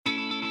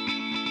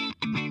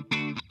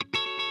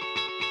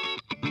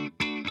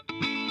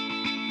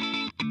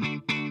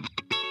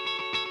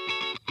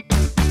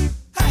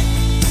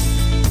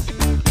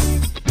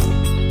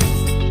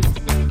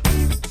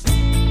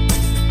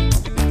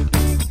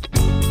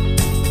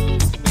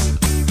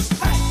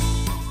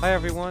Hi,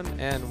 everyone,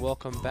 and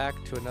welcome back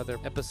to another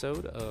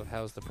episode of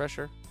How's the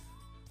Pressure?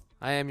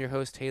 I am your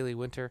host, Haley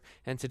Winter,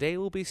 and today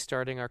we'll be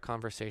starting our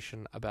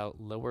conversation about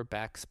lower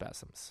back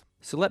spasms.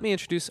 So let me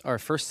introduce our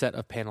first set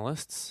of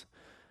panelists.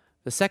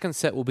 The second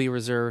set will be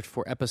reserved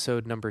for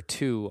episode number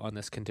 2 on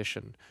this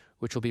condition,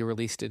 which will be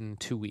released in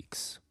 2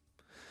 weeks.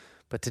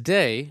 But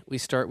today, we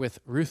start with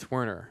Ruth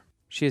Werner.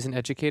 She is an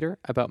educator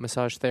about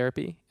massage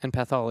therapy and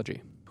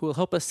pathology, who will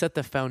help us set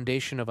the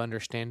foundation of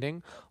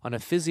understanding on a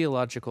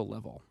physiological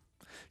level.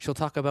 She'll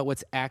talk about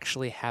what's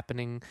actually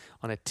happening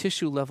on a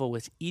tissue level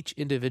with each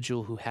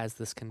individual who has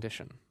this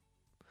condition.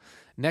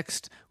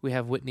 Next, we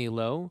have Whitney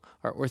Lowe,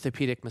 our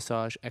orthopedic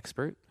massage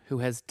expert, who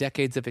has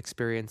decades of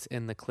experience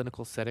in the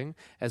clinical setting,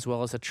 as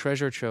well as a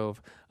treasure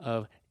trove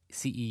of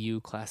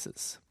CEU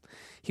classes.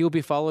 He will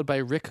be followed by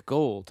Rick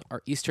Gold,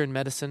 our Eastern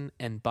medicine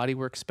and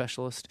bodywork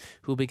specialist,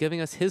 who will be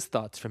giving us his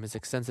thoughts from his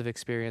extensive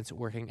experience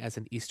working as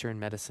an Eastern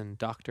medicine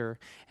doctor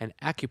and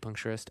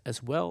acupuncturist,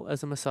 as well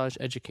as a massage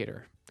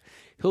educator.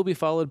 He'll be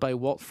followed by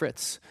Walt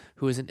Fritz,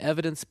 who is an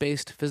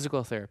evidence-based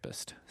physical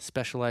therapist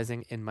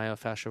specializing in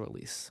myofascial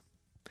release.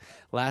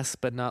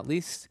 Last but not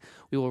least,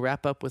 we will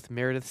wrap up with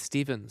Meredith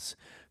Stevens,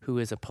 who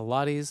is a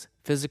Pilates,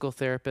 physical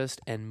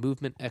therapist, and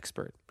movement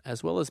expert,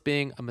 as well as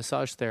being a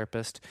massage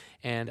therapist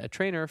and a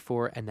trainer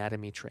for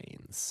Anatomy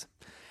Trains.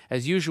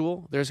 As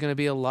usual, there's going to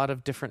be a lot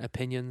of different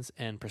opinions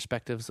and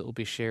perspectives that will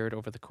be shared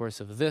over the course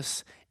of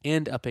this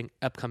and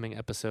upcoming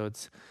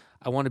episodes.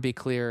 I want to be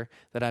clear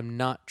that I'm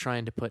not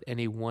trying to put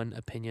any one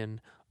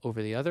opinion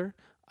over the other.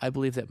 I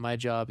believe that my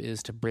job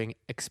is to bring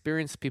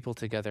experienced people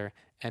together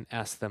and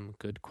ask them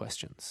good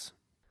questions.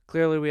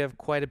 Clearly, we have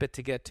quite a bit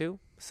to get to,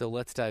 so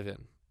let's dive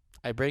in.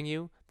 I bring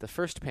you the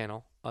first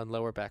panel on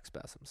lower back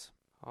spasms.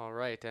 All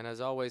right, and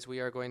as always, we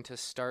are going to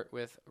start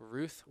with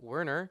Ruth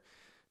Werner,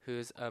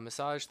 who's a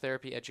massage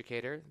therapy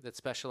educator that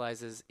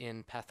specializes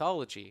in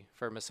pathology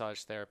for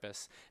massage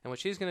therapists. And what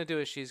she's going to do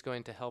is she's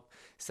going to help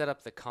set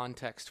up the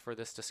context for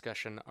this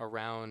discussion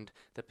around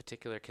the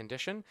particular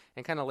condition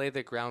and kind of lay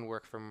the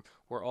groundwork from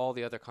where all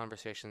the other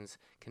conversations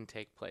can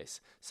take place.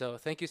 So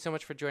thank you so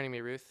much for joining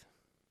me, Ruth.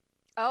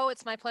 Oh,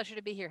 it's my pleasure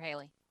to be here,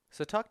 Haley.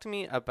 So talk to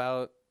me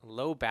about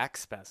low back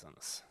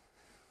spasms.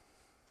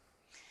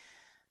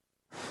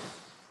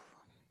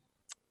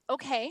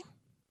 Okay.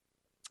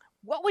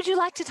 What would you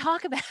like to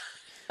talk about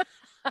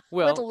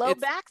Well, with low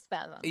back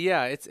spasm?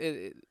 Yeah,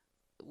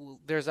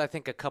 there's, I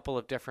think, a couple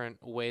of different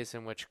ways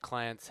in which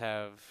clients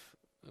have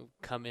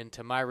come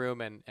into my room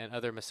and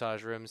other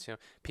massage rooms. You know,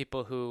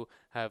 people who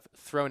have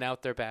thrown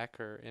out their back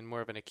or in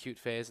more of an acute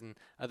phase, and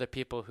other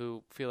people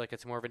who feel like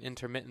it's more of an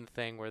intermittent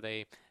thing where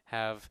they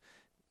have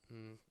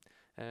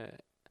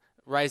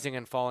rising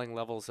and falling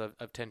levels of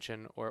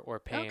tension or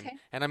pain. Okay.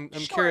 And I'm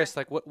Sure. curious,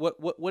 like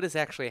what is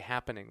actually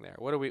happening there?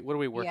 What are we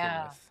working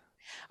with?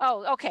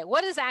 Oh, okay.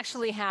 What is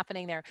actually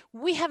happening there?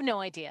 We have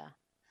no idea.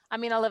 I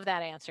mean, I love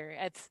that answer.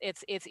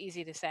 It's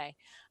easy to say.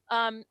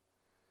 A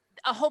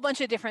whole bunch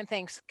of different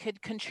things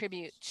could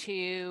contribute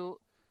to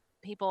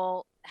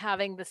people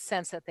having the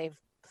sense that they've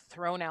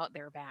thrown out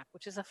their back,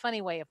 which is a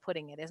funny way of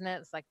putting it, isn't it?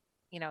 It's like,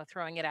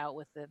 throwing it out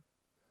with the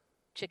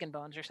chicken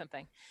bones or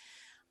something.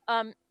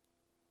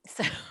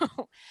 So,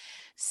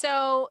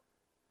 so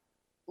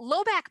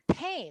low back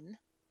pain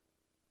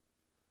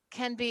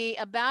can be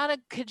about a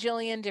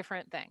cajillion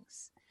different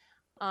things.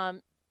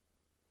 The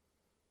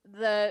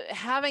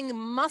having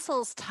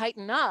muscles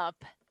tighten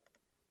up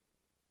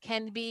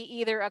can be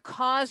either a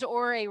cause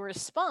or a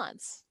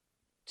response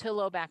to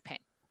low back pain,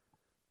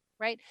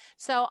 right?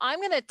 So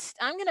I'm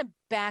gonna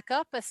back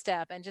up a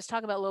step and just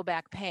talk about low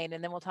back pain,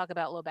 and then we'll talk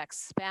about low back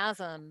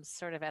spasms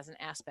sort of as an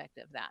aspect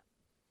of that.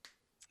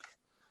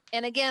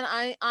 And again,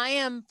 I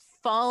am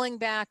falling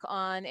back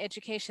on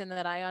education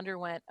that I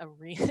underwent a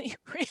really,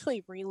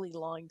 really, really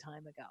long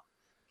time ago.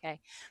 Okay.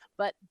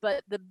 But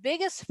the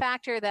biggest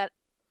factor that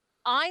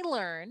I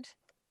learned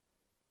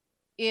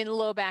in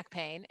low back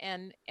pain,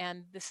 and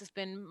this has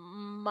been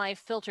my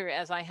filter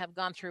as I have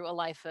gone through a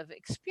life of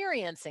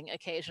experiencing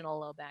occasional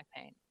low back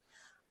pain,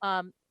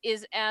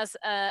 is as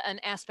an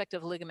aspect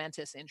of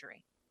ligamentous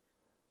injury.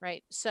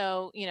 Right.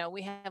 So,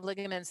 we have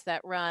ligaments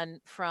that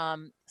run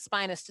from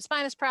spinous to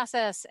spinous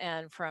process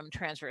and from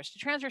transverse to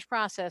transverse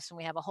process. And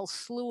we have a whole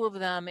slew of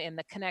them in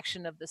the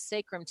connection of the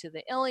sacrum to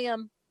the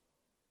ilium.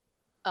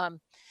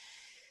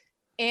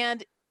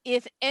 And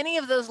if any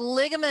of those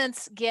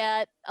ligaments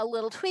get a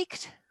little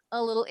tweaked,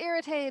 a little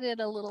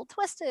irritated, a little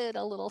twisted,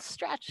 a little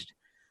stretched,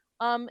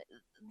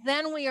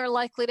 then we are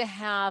likely to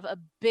have a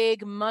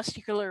big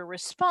muscular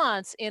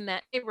response in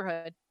that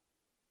neighborhood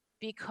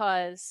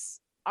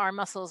because our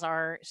muscles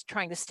are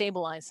trying to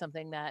stabilize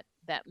something that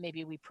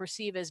maybe we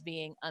perceive as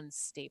being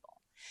unstable.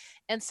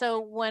 And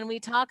so when we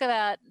talk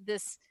about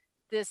this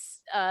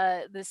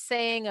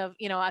saying of,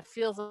 I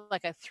feel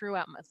like I threw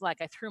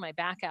my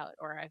back out,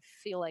 or I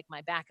feel like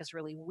my back is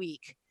really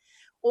weak,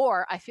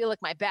 or I feel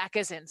like my back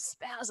is in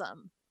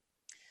spasm.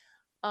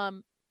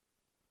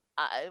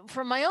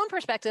 From my own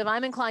perspective,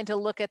 I'm inclined to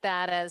look at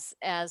that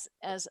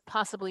as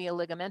possibly a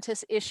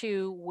ligamentous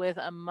issue with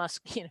a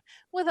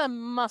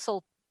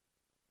muscle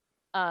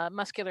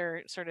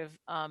muscular sort of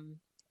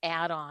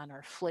add-on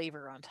or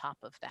flavor on top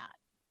of that.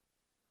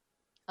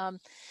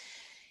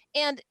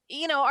 And,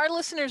 our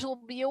listeners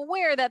will be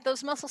aware that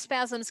those muscle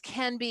spasms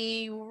can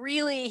be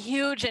really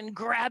huge and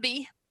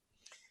grabby,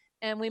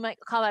 and we might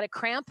call that a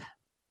cramp.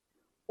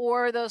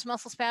 Or those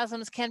muscle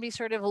spasms can be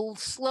sort of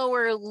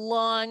slower,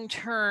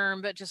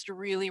 long-term, but just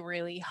really,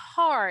 really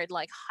hard,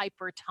 like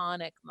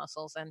hypertonic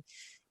muscles.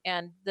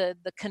 And the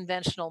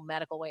conventional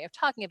medical way of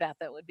talking about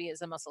that would be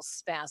as a muscle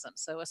spasm.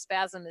 So a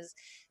spasm is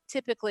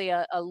typically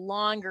a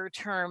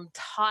longer-term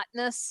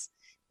tautness,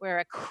 where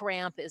a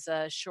cramp is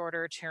a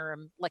shorter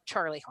term, like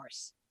Charlie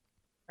horse,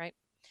 right?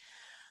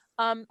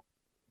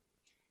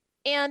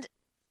 And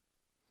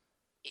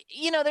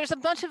there's a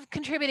bunch of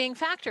contributing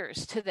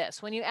factors to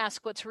this. When you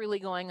ask what's really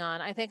going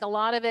on, I think a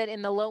lot of it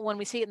when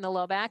we see it in the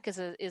low back is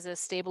a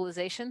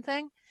stabilization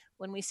thing.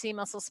 When we see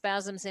muscle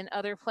spasms in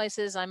other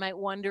places, I might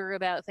wonder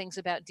about things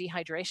about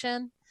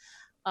dehydration.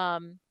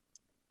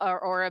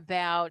 Or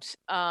about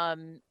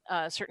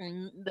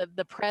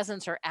the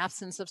presence or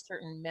absence of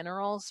certain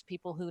minerals.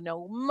 People who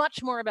know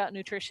much more about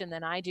nutrition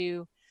than I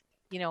do,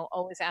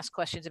 always ask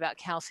questions about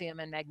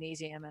calcium and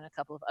magnesium and a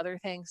couple of other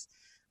things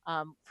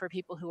for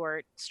people who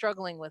are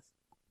struggling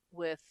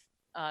with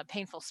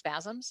painful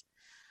spasms.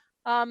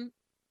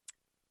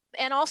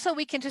 And also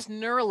we can just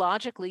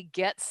neurologically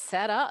get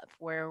set up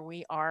where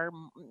we are.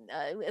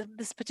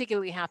 This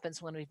particularly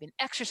happens when we've been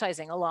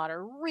exercising a lot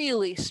or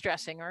really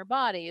stressing our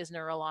body. Is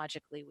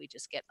neurologically we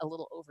just get a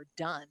little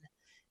overdone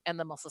and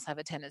the muscles have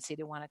a tendency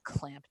to want to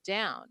clamp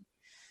down.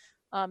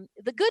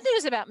 The good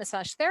news about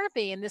massage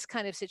therapy in this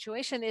kind of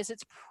situation is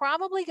it's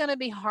probably going to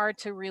be hard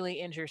to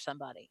really injure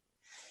somebody.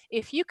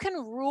 If you can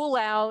rule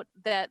out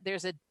that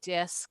there's a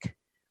disc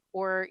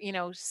or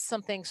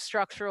something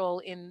structural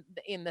in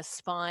the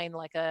spine,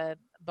 like a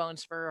bone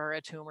spur or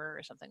a tumor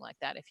or something like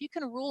that, if you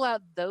can rule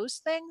out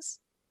those things,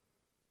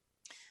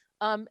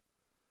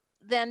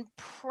 then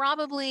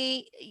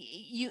probably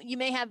you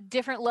may have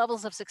different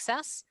levels of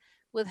success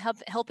with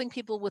helping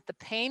people with the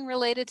pain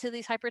related to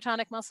these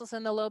hypertonic muscles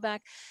in the low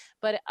back.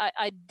 But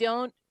I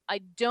don't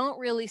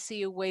really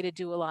see a way to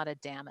do a lot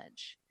of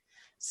damage.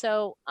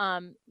 So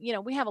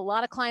we have a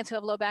lot of clients who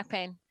have low back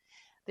pain.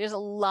 There's a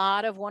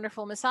lot of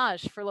wonderful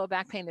massage for low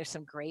back pain. There's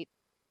some great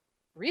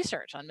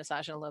research on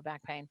massage and low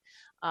back pain.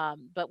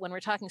 But when we're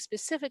talking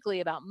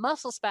specifically about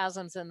muscle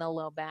spasms in the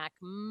low back,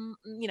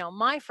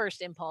 my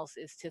first impulse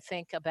is to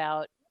think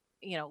about,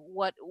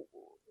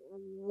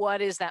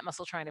 what is that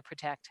muscle trying to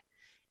protect?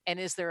 And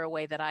is there a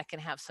way that I can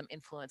have some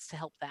influence to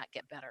help that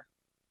get better?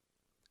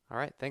 All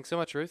right. Thanks so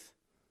much, Ruth.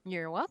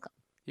 You're welcome.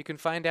 You can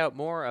find out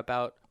more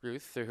about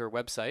Ruth through her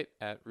website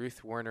at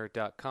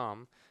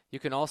ruthwerner.com. You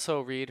can also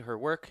read her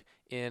work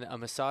in A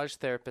Massage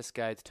Therapist's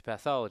Guide to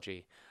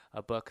Pathology,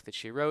 a book that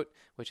she wrote,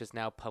 which is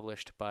now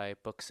published by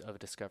Books of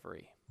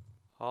Discovery.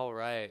 All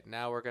right,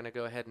 now we're going to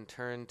go ahead and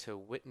turn to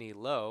Whitney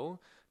Lowe,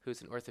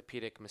 who's an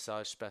orthopedic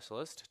massage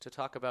specialist, to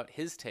talk about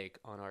his take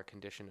on our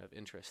condition of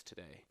interest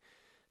today.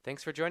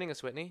 Thanks for joining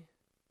us, Whitney.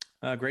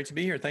 Great to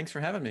be here. Thanks for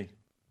having me.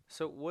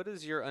 So what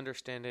is your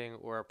understanding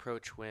or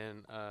approach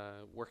when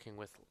working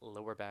with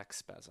lower back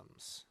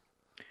spasms?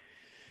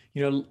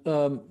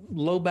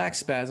 Low back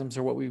spasms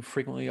are what we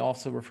frequently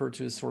also refer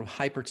to as sort of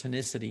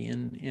hypertonicity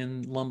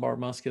in lumbar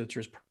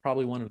musculature. Is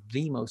probably one of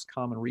the most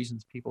common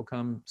reasons people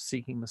come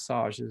seeking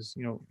massage is,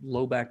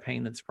 low back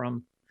pain that's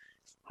from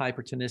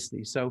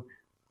hypertonicity. So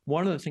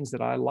one of the things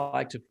that I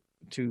like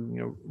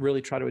to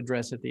really try to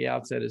address at the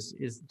outset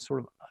is sort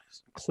of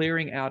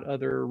clearing out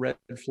other red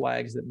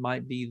flags that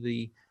might be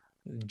the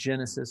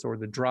genesis or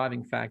the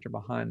driving factor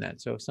behind that.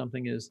 So if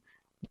something is,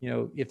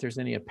 if there's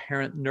any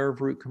apparent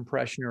nerve root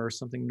compression or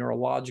something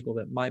neurological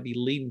that might be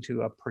leading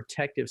to a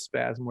protective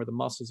spasm where the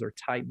muscles are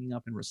tightening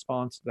up in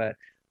response to that,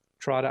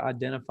 try to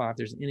identify if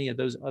there's any of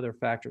those other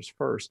factors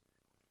first.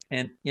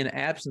 And in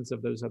absence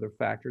of those other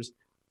factors,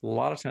 a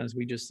lot of times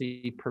we just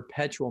see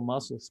perpetual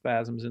muscle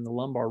spasms in the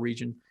lumbar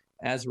region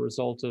as a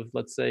result of,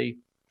 let's say,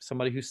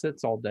 somebody who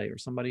sits all day or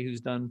somebody who's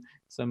done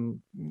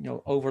some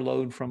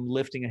overload from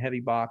lifting a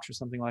heavy box or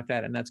something like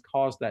that, and that's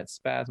caused that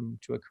spasm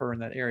to occur in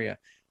that area.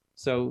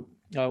 So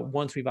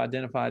once we've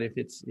identified if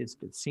it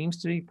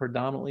seems to be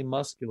predominantly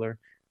muscular,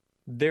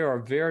 there are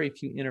very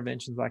few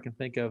interventions I can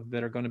think of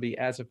that are going to be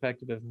as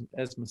effective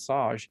as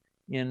massage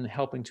in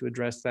helping to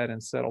address that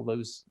and settle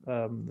those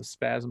the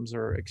spasms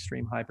or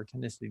extreme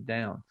hypertonicity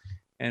down.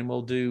 And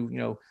we'll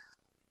do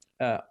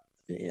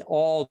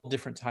all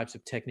different types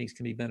of techniques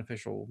can be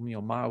beneficial.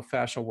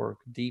 Myofascial work,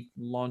 deep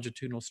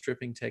longitudinal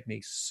stripping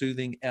techniques,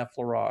 soothing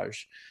effleurage,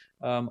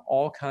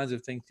 all kinds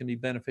of things can be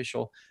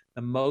beneficial.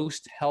 The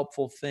most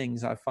helpful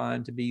things I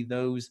find to be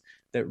those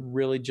that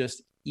really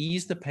just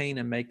ease the pain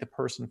and make the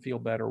person feel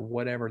better,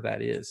 whatever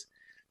that is.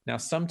 Now,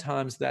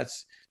 sometimes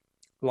that's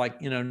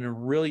like in a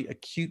really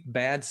acute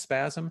bad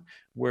spasm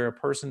where a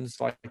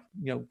person's like,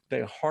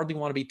 they hardly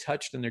want to be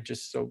touched and they're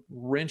just so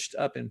wrenched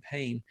up in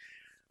pain.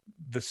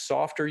 The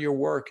softer your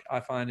work, I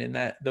find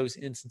in those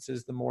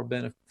instances, the more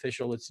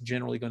beneficial it's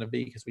generally going to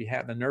be, because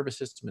the nervous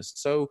system is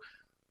so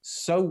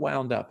so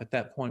wound up at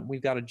that point,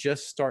 we've got to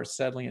just start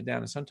settling it down.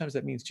 And sometimes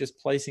that means just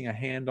placing a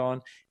hand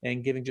on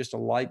and giving just a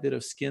light bit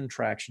of skin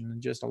traction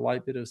and just a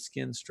light bit of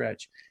skin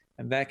stretch.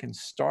 And that can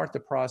start the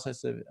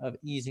process of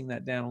easing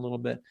that down a little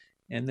bit.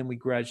 And then we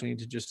gradually need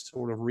to just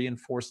sort of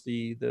reinforce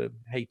the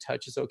hey,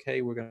 touch is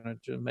okay. We're going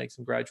to make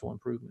some gradual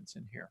improvements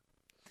in here.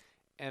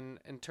 And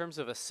in terms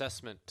of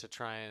assessment to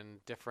try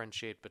and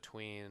differentiate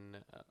between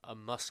a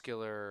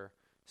muscular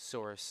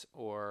source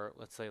or,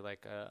 let's say,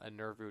 like a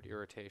nerve root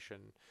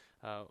irritation,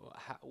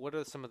 what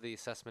are some of the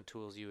assessment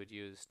tools you would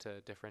use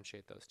to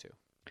differentiate those two?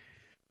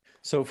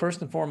 So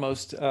first and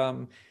foremost,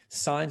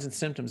 signs and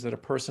symptoms that a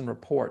person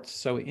reports.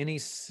 So any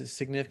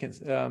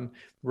significant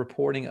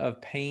reporting of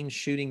pain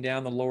shooting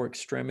down the lower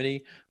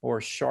extremity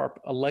or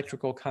sharp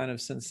electrical kind of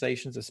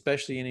sensations,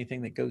 especially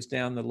anything that goes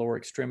down the lower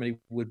extremity,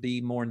 would be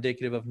more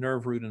indicative of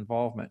nerve root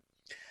involvement.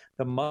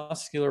 The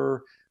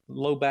muscular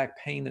low back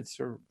pain that's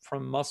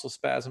from muscle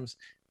spasms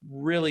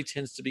really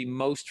tends to be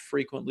most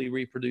frequently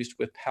reproduced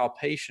with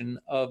palpation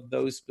of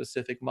those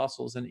specific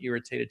muscles and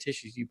irritated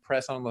tissues. You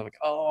press on them like,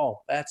 oh,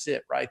 that's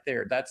it right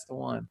there. That's the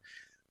one.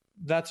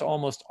 That's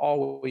almost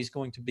always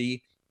going to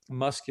be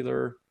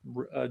muscular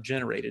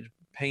generated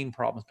pain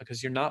problems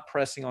because you're not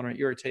pressing on or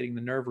irritating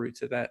the nerve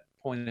roots at that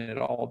point at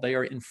all. They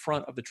are in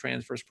front of the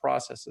transverse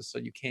processes, so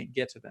you can't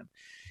get to them.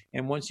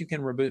 And once you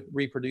can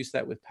reproduce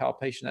that with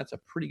palpation, that's a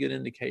pretty good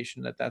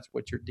indication that that's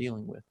what you're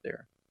dealing with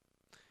there.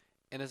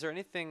 And is there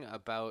anything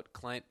about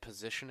client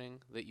positioning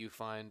that you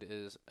find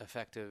is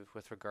effective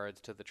with regards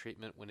to the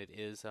treatment when it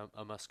is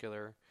a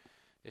muscular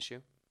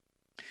issue?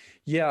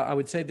 Yeah, I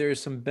would say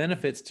there's some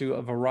benefits to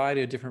a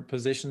variety of different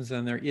positions,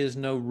 and there is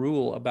no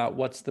rule about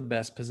what's the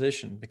best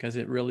position because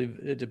it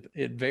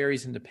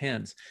varies and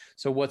depends.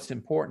 So what's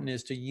important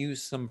is to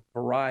use some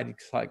variety.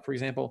 Like, for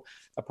example,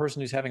 a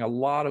person who's having a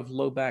lot of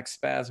low back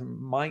spasm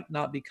might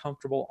not be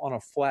comfortable on a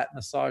flat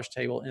massage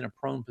table in a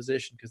prone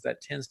position because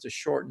that tends to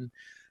shorten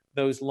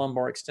those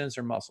lumbar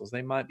extensor muscles.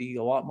 They might be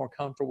a lot more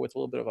comfortable with a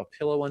little bit of a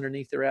pillow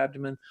underneath their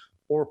abdomen,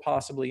 or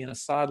possibly in a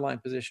sideline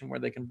position where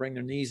they can bring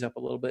their knees up a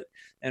little bit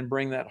and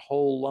bring that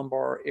whole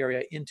lumbar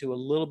area into a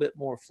little bit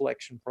more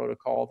flexion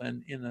protocol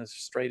than in a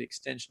straight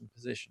extension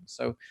position.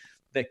 So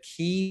the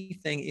key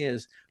thing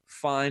is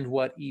find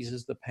what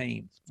eases the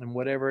pain, and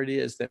whatever it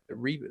is that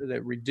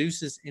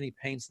reduces any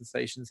pain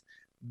sensations,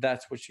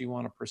 that's what you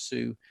want to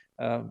pursue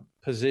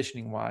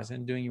positioning wise,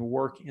 and doing your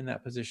work in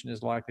that position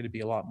is likely to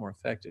be a lot more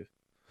effective.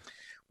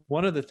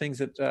 One of the things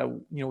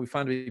that we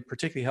find to be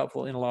particularly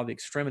helpful in a lot of the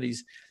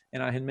extremities,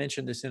 and I had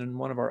mentioned this in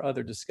one of our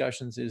other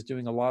discussions, is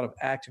doing a lot of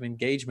active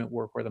engagement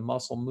work where the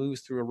muscle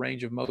moves through a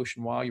range of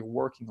motion while you're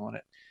working on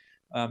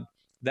it.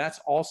 That's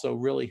also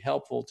really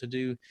helpful to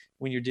do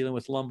when you're dealing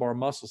with lumbar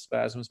muscle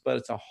spasms, but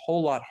it's a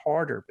whole lot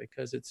harder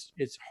because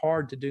it's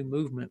hard to do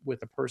movement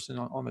with a person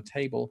on the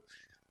table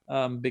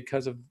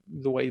because of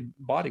the way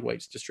body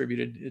weight's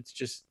distributed. It's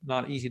just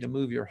not easy to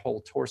move your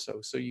whole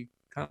torso. So you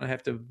kind of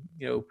have to,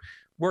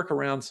 work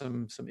around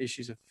some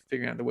issues of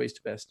figuring out the ways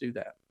to best do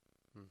that.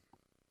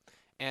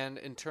 And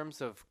in terms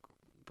of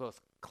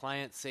both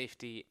client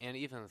safety and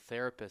even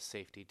therapist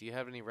safety, do you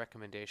have any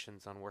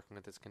recommendations on working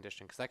with this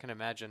condition? Because I can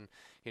imagine,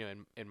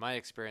 in my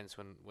experience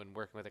when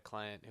working with a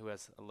client who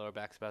has a lower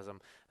back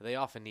spasm, they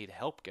often need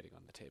help getting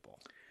on the table.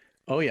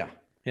 Oh, yeah.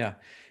 Yeah.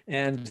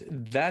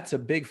 And that's a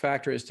big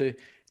factor as to,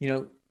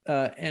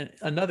 and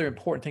another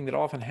important thing that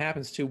often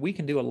happens too, we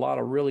can do a lot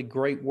of really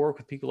great work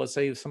with people. Let's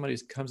say if somebody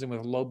comes in with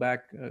a low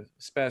back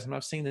spasm,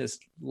 I've seen this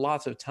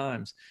lots of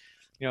times,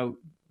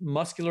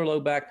 muscular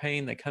low back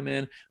pain, they come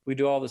in, we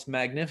do all this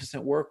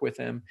magnificent work with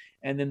them,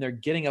 and then they're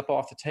getting up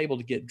off the table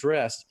to get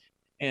dressed,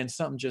 and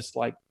something just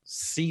like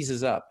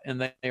seizes up,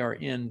 and they are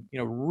in,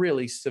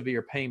 really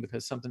severe pain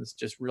because something's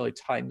just really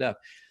tightened up.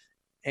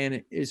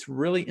 And it's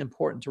really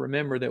important to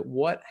remember that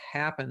what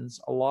happens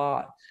a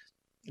lot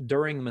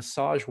during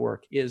massage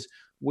work is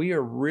we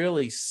are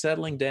really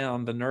settling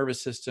down the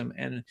nervous system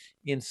and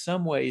in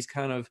some ways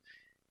kind of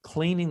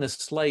cleaning the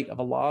slate of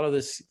a lot of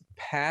this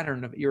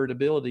pattern of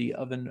irritability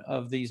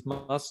of these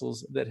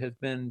muscles that have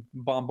been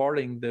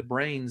bombarding the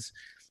brain's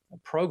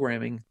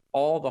programming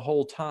all the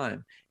whole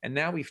time. And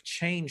now we've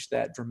changed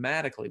that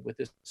dramatically with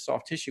this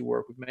soft tissue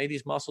work. We've made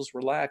these muscles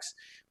relax.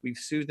 We've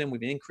soothed them.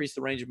 We've increased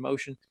the range of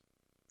motion.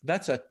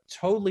 That's a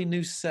totally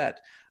new set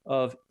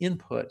of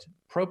input,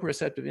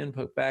 proprioceptive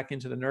input back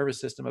into the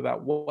nervous system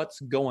about what's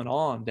going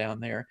on down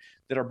there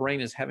that our brain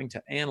is having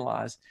to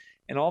analyze.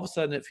 And all of a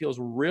sudden it feels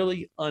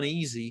really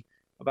uneasy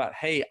about,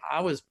 hey,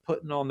 I was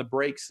putting on the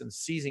brakes and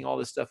seizing all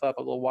this stuff up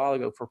a little while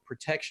ago for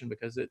protection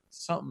because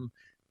something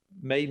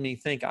made me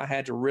think I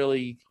had to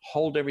really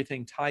hold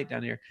everything tight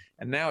down here.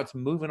 And now it's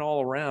moving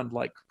all around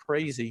like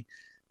crazy.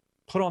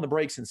 Put on the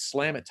brakes and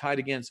slam it tight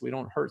again so we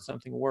don't hurt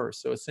something worse.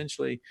 So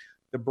essentially,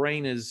 the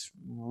brain is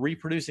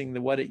reproducing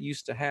what it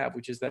used to have,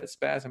 which is that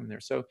spasm in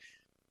there. So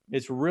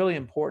it's really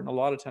important a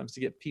lot of times to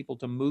get people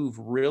to move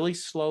really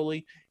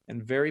slowly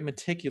and very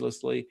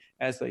meticulously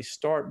as they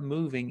start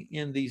moving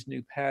in these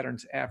new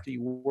patterns after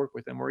you work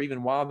with them, or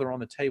even while they're on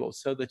the table,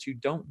 so that you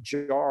don't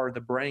jar the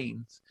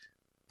brain's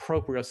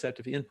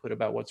proprioceptive input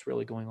about what's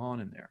really going on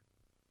in there.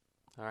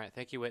 All right.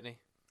 Thank you, Whitney.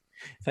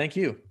 Thank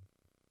you.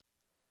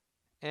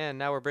 And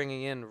now we're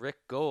bringing in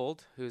Rick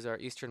Gold, who's our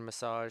Eastern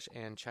massage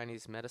and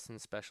Chinese medicine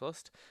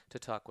specialist, to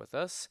talk with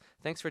us.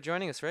 Thanks for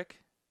joining us, Rick.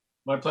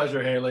 My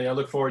pleasure, Haley. I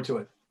look forward to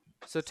it.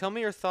 So tell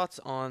me your thoughts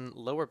on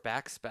lower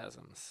back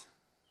spasms.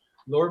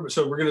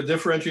 So we're going to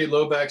differentiate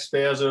low back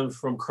spasms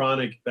from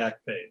chronic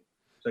back pain.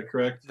 Is that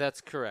correct?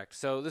 That's correct.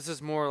 So this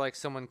is more like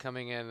someone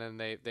coming in and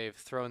they've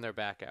thrown their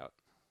back out.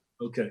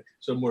 Okay.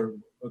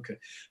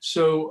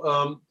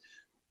 So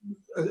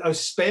a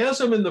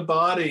spasm in the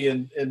body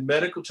in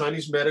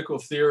Chinese medical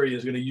theory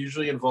is going to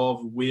usually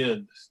involve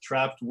wind,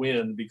 trapped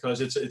wind,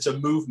 because it's a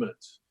movement.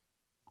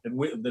 And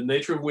the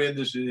nature of wind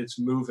is it's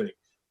moving.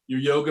 Your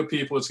yoga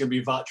people, it's going to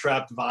be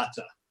trapped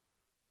vata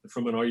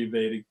from an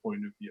Ayurvedic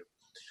point of view.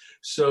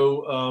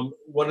 So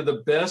one of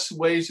the best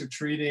ways of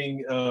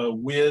treating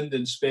wind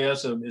and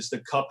spasm is the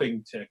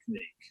cupping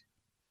technique.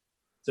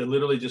 To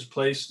literally just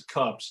place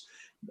cups.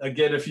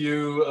 Again, if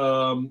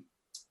you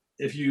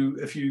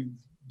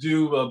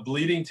do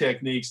bleeding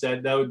techniques,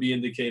 that would be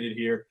indicated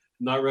here.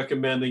 I'm not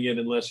recommending it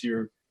unless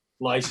you're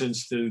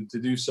licensed to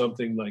do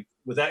something like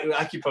with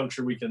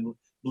acupuncture. We can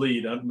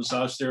bleed. I'm a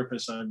massage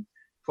therapist. I'm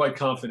quite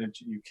confident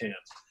you can't,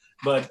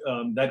 but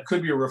that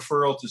could be a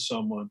referral to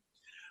someone.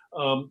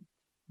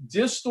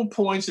 Distal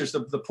points, there's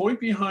the point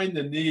behind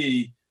the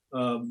knee,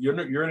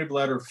 urinary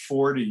bladder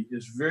 40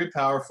 is very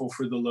powerful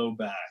for the low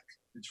back.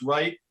 It's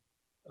right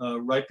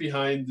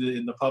behind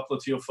in the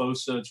popliteal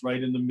fossa. It's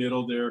right in the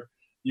middle there.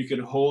 You can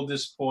hold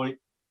this point.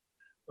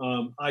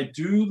 I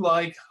do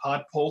like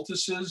hot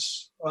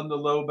poultices on the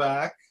low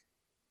back.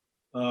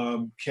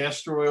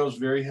 Castor oil is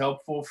very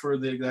helpful for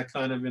that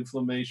kind of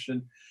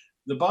inflammation.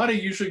 The body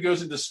usually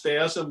goes into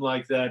spasm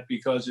like that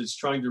because it's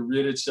trying to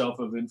rid itself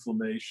of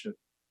inflammation.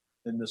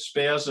 And the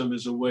spasm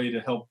is a way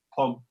to help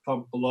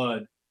pump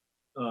blood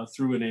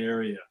through an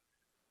area.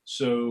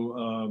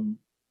 So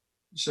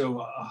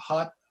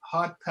hot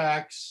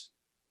packs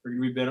are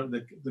going to be better.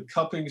 The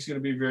cupping is going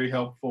to be very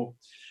helpful.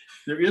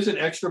 There is an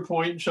extra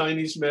point in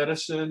Chinese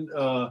medicine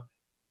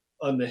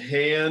on the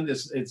hand.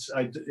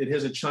 It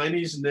has a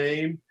Chinese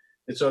name.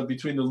 It's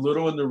between the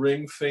little and the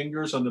ring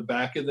fingers on the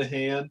back of the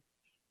hand.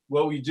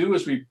 What we do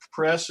is we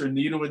press or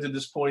needle into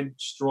this point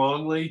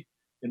strongly.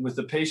 And with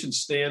the patient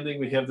standing,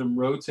 we have them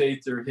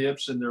rotate their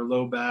hips and their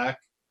low back.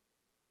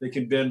 They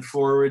can bend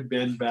forward,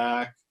 bend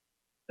back.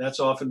 That's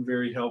often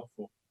very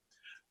helpful.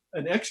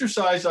 An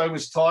exercise I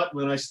was taught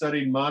when I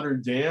studied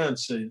modern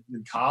dance in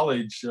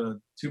college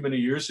too many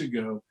years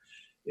ago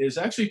is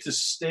actually to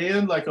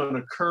stand like on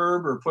a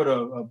curb or put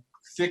a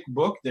thick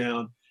book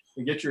down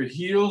and get your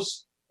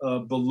heels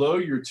below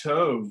your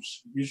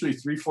toes, usually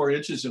 3-4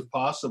 inches if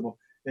possible,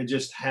 and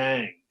just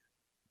hang.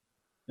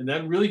 And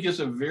that really gives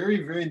a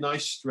very, very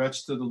nice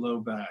stretch to the low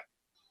back.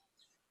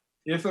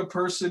 If a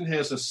person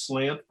has a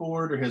slant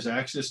board or has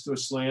access to a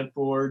slant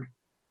board,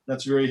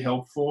 that's very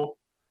helpful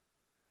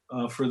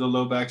for the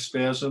low back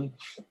spasm.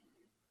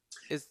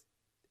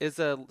 Is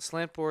a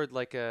slant board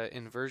like a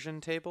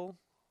inversion table?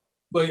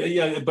 But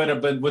yeah,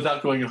 but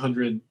without going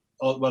 100,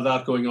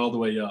 without going all the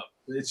way up.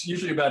 It's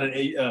usually about an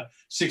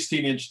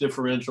 16-inch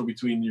differential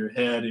between your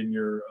head and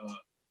your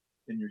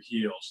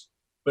heels.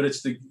 But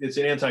it's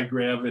an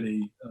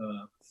anti-gravity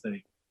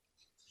thing.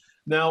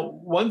 Now,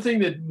 one thing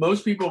that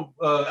most people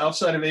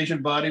outside of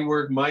Asian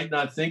bodywork might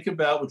not think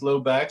about with low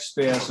back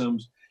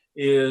spasms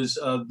is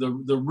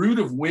the root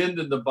of wind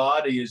in the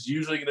body is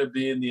usually going to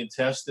be in the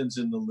intestines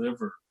and the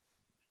liver.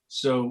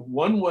 So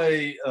one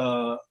way,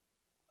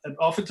 and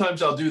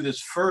oftentimes I'll do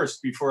this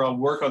first before I'll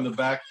work on the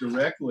back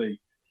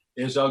directly,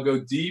 is I'll go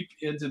deep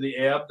into the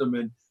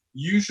abdomen,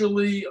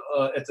 usually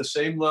at the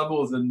same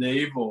level of the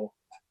navel,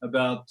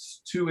 about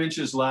 2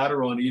 inches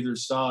lateral on either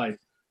side.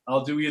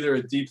 I'll do either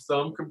a deep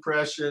thumb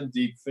compression,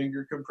 deep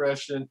finger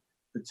compression,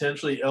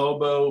 potentially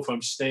elbow. If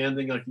I'm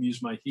standing, I can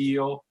use my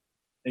heel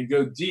and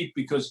go deep,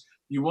 because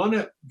you want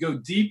to go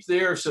deep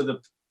there so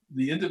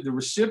the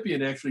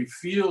recipient actually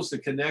feels the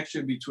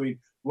connection between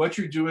what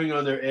you're doing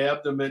on their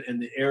abdomen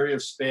and the area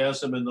of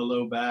spasm in the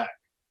low back.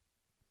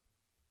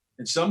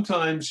 And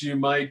sometimes you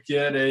might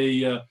get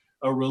a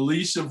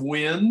release of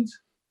wind,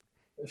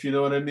 if you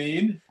know what I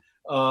mean.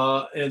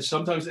 And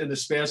sometimes the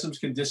spasms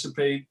can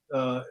dissipate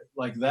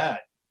like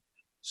that.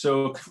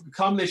 So a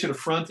combination of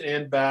front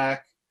and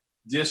back,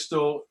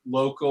 distal,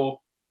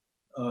 local,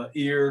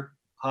 ear,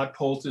 hot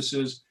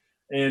poultices,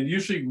 and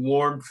usually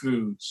warm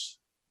foods.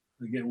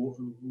 Again,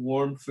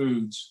 warm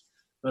foods.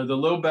 The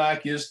low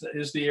back is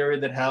the area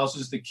that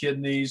houses the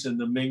kidneys and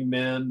the Ming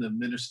Men, the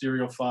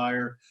ministerial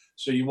fire.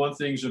 So you want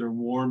things that are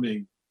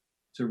warming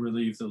to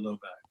relieve the low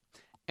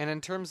back. And in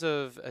terms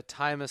of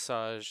Thai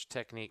massage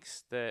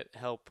techniques that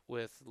help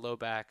with low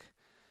back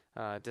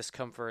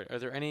discomfort, are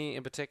there any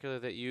in particular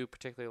that you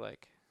particularly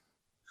like?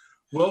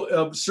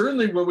 Well,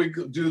 certainly when we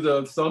do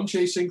the thumb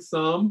chasing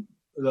thumb,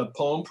 the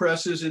palm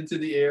presses into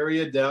the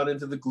area, down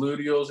into the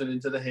gluteals and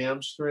into the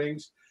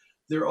hamstrings.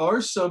 There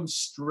are some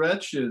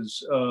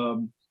stretches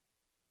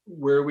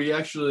where we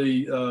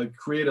actually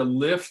create a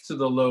lift to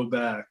the low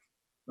back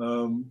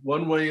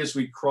One way is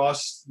we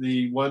cross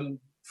the one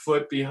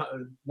foot behind,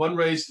 one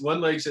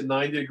leg's at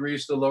 90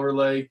 degrees to the lower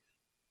leg.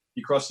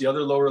 You cross the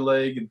other lower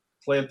leg and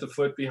plant the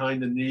foot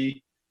behind the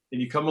knee.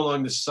 And you come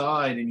along the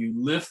side and you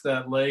lift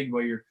that leg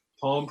while you're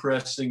palm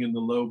pressing in the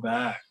low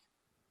back.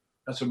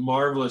 That's a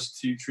marvelous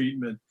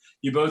treatment.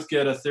 You both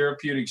get a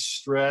therapeutic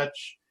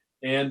stretch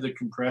and the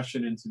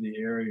compression into the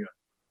area.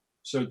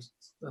 So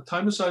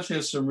Thai massage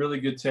has some really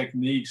good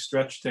techniques,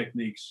 stretch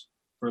techniques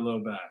for low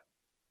back.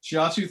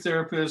 Shiatsu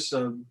therapists,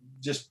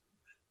 just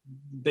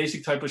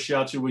basic type of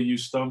shiatsu will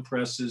use thumb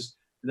presses,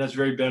 and that's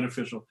very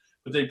beneficial.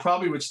 But they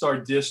probably would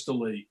start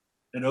distally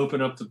and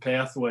open up the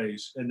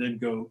pathways and then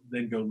go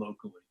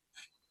locally.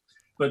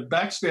 But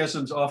back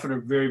spasms often are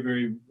very,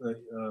 very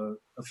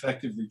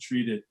effectively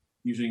treated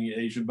using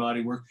Asian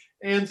body work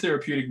and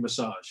therapeutic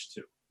massage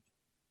too.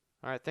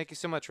 All right. Thank you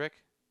so much,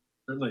 Rick.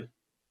 Certainly.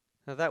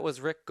 Now, that was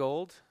Rick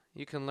Gold.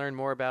 You can learn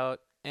more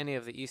about any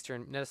of the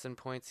Eastern medicine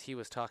points he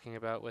was talking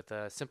about with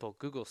a simple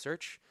Google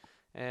search.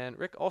 And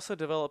Rick also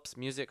develops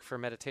music for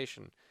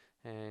meditation.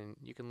 And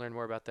you can learn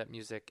more about that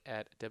music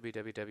at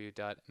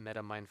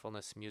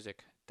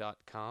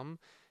www.metamindfulnessmusic.com.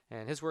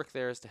 And his work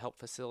there is to help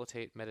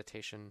facilitate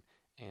meditation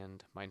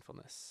and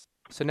mindfulness.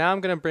 So now I'm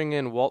going to bring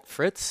in Walt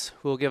Fritz,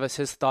 who will give us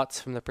his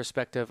thoughts from the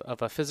perspective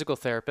of a physical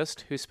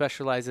therapist who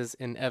specializes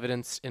in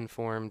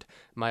evidence-informed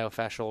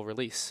myofascial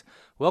release.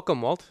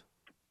 Welcome, Walt.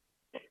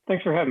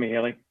 Thanks for having me,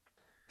 Haley.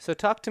 So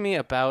talk to me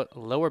about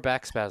lower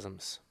back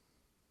spasms.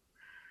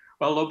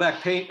 Well, low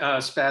back pain,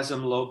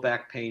 low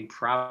back pain,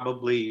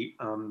 probably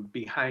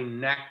behind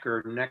neck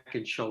or neck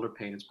and shoulder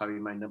pain is probably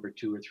my number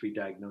 2 or 3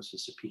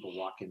 diagnosis that people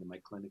walk into my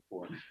clinic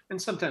for,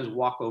 and sometimes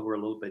walk in a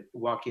little bit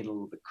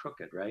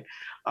crooked, right?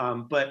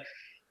 But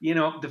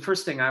the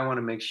first thing I want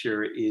to make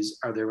sure is,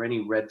 are there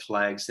any red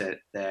flags that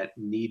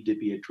need to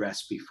be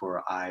addressed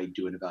before I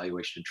do an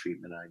evaluation and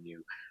treatment on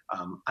you?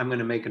 I'm going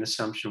to make an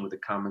assumption with the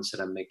comments that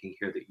I'm making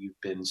here that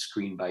you've been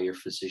screened by your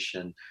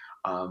physician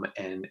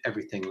and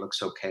everything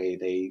looks okay.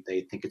 They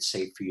think it's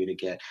safe for you to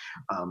get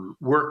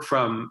work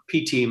from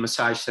PT,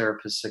 massage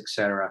therapists,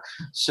 etc.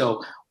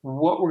 So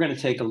what we're going to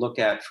take a look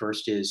at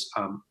first is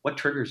what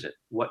triggers it?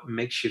 What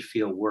makes you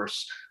feel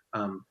worse?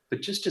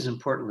 But just as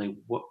importantly,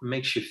 what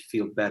makes you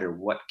feel better?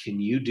 What can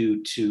you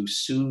do to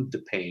soothe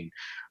the pain,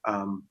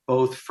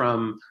 both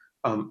from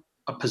a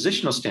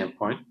positional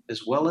standpoint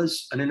as well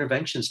as an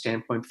intervention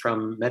standpoint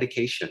from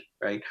medication,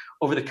 right?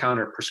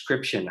 Over-the-counter,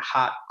 prescription,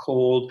 hot,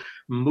 cold,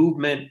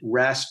 movement,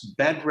 rest,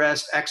 bed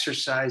rest,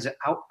 exercise.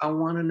 I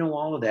want to know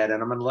all of that,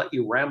 and I'm going to let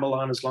you ramble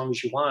on as long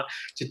as you want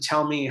to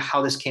tell me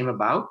how this came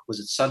about. Was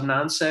it sudden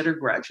onset or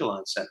gradual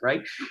onset,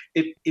 right?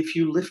 If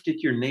you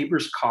lifted your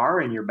neighbor's car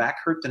and your back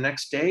hurt the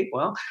next day,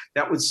 well,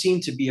 that would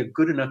seem to be a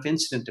good enough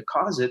incident to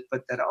cause it,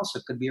 but that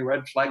also could be a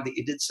red flag that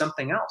you did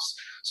something else.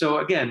 So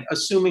again,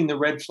 assuming the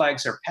red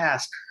flags are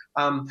passed,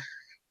 but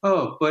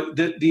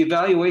the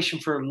evaluation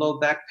for low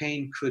back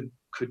pain could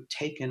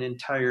take an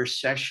entire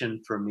session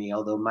for me,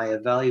 although my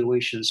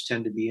evaluations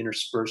tend to be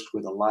interspersed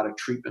with a lot of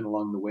treatment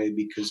along the way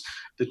because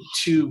the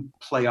two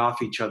play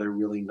off each other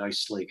really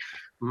nicely.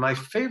 My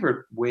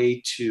favorite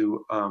way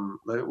to,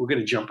 we're going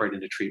to jump right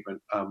into treatment,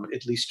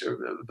 at least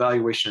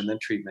evaluation and then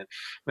treatment.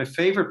 My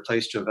favorite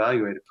place to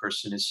evaluate a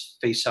person is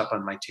face up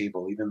on my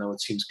table, even though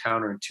it seems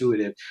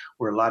counterintuitive,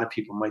 where a lot of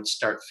people might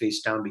start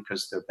face down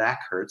because their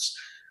back hurts.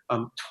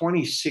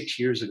 26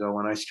 years ago,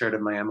 when I started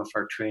my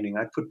MFR training,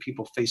 I put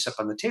people face up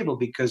on the table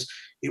because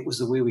it was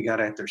the way we got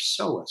at their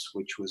psoas,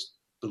 which was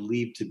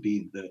believed to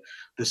be the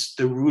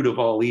root of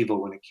all evil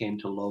when it came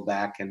to low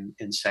back and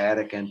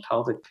sciatic and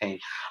pelvic pain.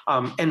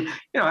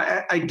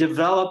 I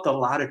developed a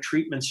lot of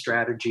treatment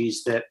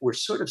strategies that were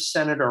sort of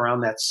centered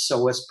around that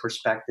psoas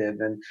perspective.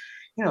 And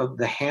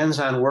the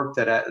hands-on work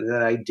that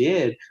I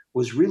did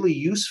was really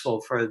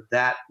useful for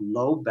that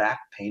low back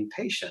pain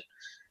patient.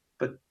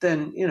 But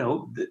then,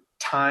 the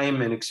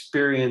time and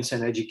experience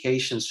and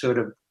education sort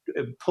of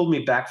pulled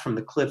me back from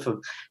the cliff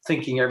of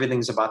thinking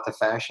everything's about the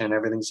fascia and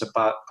everything's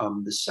about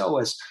the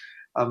psoas.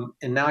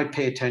 And now I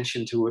pay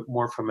attention to it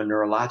more from a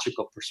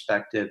neurological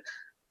perspective.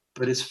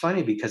 But it's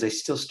funny because I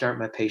still start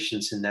my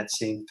patients in that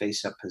same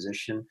face-up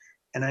position.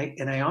 And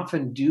I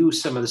often do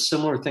some of the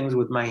similar things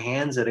with my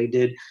hands that I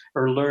did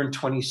or learned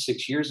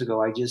 26 years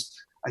ago. I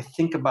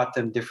think about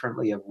them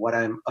differently of what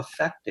I'm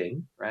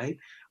affecting, right?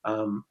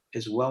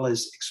 As well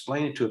as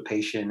explain it to a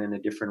patient in a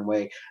different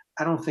way.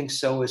 I don't think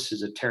psoas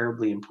is a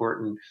terribly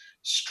important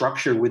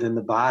structure within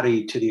the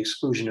body to the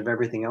exclusion of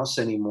everything else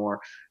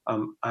anymore.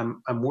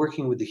 I'm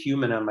working with the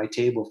human on my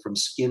table from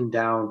skin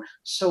down.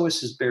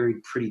 Psoas is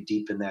buried pretty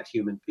deep in that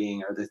human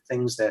being. Are the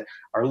things that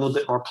are a little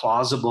bit more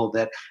plausible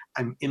that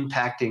I'm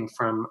impacting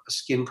from a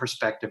skin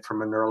perspective,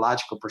 from a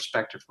neurological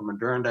perspective, from a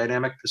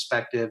neurodynamic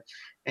perspective.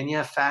 And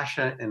yeah,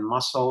 fascia and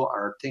muscle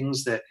are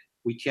things that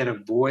we can't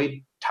avoid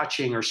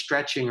touching or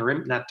stretching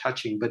or not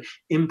touching, but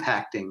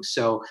impacting.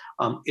 So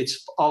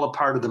it's all a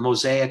part of the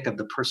mosaic of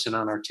the person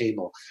on our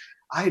table.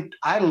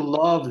 I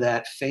love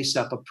that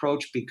face-up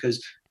approach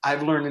because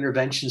I've learned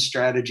intervention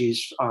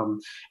strategies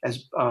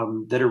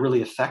that are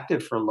really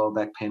effective for low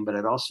back pain, but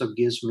it also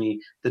gives me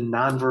the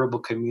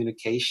nonverbal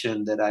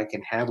communication that I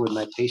can have with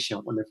my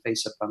patient when they're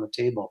face up on the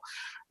table.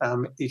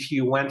 If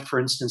you went, for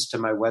instance, to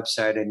my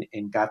website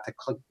and got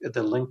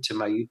the link to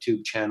my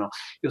YouTube channel,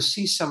 you'll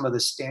see some of the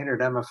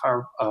standard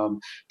MFR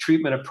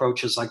treatment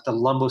approaches like the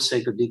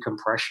lumbosacral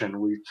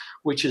decompression,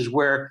 which is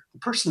where the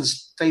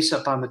person's face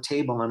up on the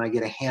table and I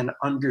get a hand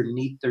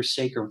underneath their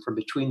sacrum from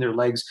between their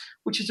legs,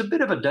 which is a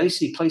bit of a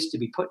dicey place to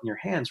be putting your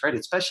hands, right?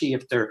 Especially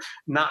if they're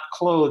not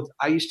clothed.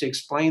 I used to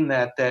explain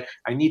that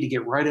I need to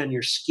get right on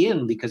your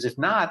skin, because if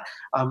not,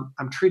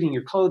 I'm treating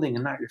your clothing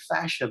and not your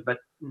fascia. But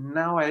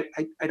now I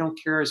don't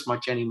care as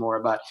much anymore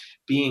about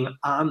being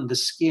on the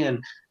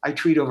skin. I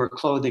treat over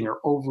clothing or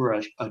over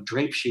a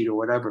drape sheet or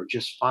whatever,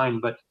 just fine.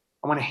 But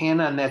I want a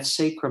hand on that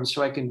sacrum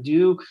so I can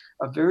do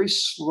a very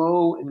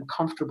slow and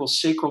comfortable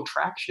sacral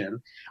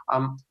traction,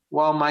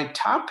 while my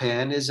top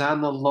hand is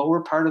on the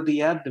lower part of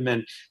the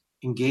abdomen,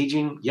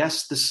 engaging,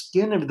 yes, the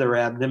skin of their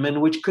abdomen,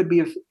 which could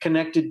be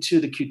connected to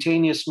the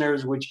cutaneous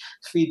nerves, which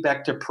feed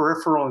back to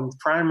peripheral and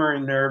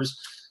primary nerves.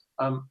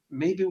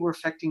 Maybe we're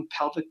affecting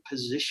pelvic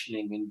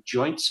positioning and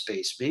joint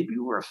space. Maybe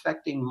we're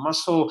affecting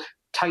muscle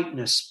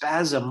tightness,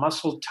 spasm,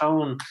 muscle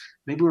tone.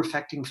 Maybe we're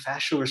affecting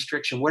fascial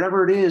restriction.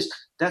 Whatever it is,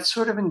 that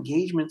sort of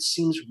engagement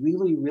seems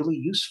really, really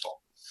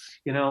useful.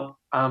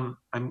 I'm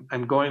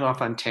going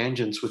off on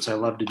tangents, which I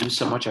love to do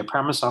so much. I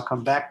promise I'll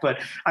come back. But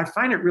I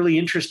find it really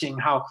interesting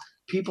how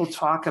people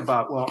talk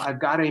about, well, I've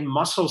got a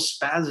muscle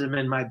spasm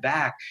in my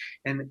back,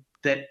 and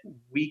that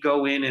we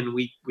go in and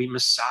we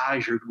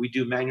massage or we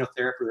do manual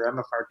therapy or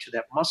MFR to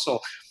that muscle.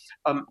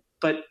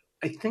 But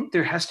I think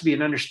there has to be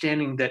an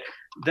understanding that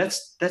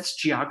that's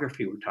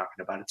geography we're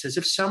talking about. It's as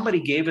if somebody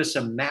gave us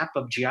a map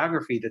of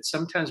geography that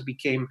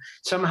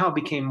somehow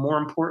became more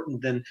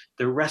important than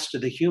the rest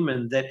of the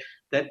human,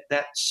 that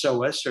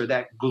psoas or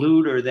that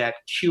glute or that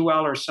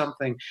QL or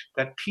something,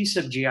 that piece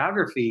of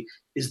geography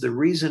is the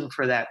reason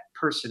for that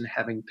person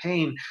having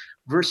pain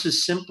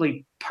versus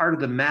simply part of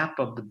the map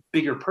of the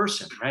bigger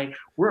person, right?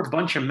 We're a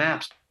bunch of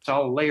maps. It's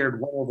all layered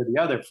one over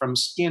the other, from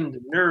skin to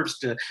nerves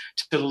to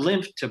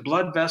lymph to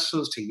blood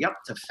vessels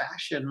to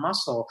fascia and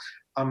muscle.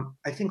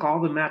 I think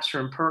all the maps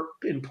are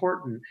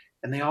important,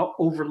 and they all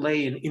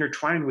overlay and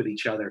intertwine with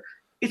each other.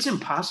 It's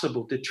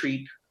impossible to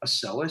treat a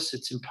psoas.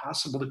 It's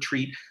impossible to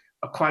treat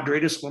a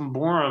quadratus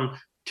lumborum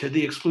to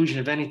the exclusion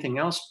of anything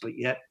else, but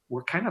yet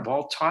we're kind of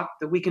all taught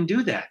that we can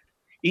do that.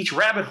 Each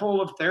rabbit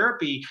hole of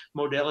therapy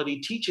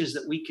modality teaches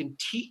that we can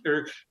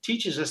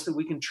teaches us that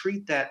we can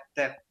treat that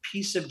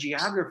piece of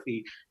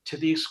geography to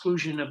the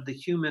exclusion of the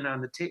human on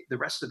the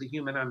rest of the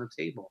human on the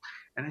table.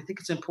 And I think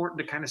it's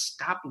important to kind of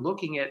stop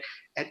looking at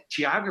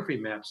geography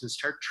maps and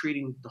start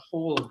treating the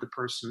whole of the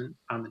person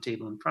on the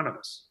table in front of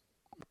us.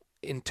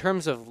 In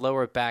terms of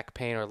lower back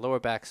pain or lower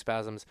back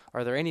spasms,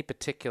 are there any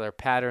particular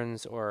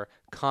patterns or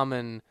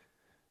common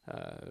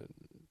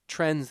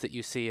trends that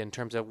you see in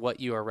terms of what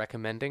you are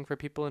recommending for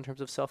people in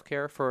terms of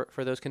self-care for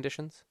those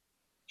conditions?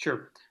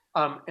 Sure.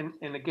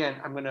 And again,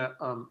 I'm going to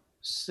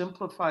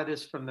simplify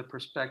this from the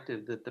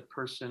perspective that the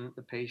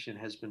patient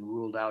has been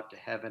ruled out to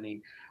have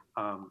any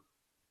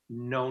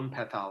known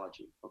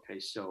pathology. Okay,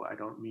 so I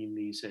don't mean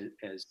these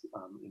as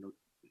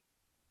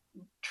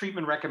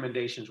treatment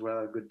recommendations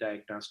without a good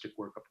diagnostic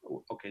workup.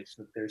 Okay,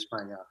 so there's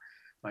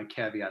my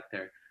caveat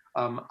there.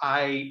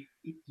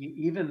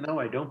 Even though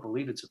I don't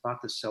believe it's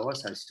about the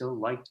psoas, I still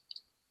like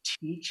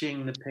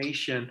teaching the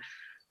patient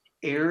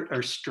air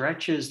or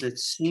stretches that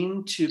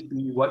seem to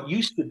be what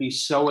used to be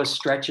psoas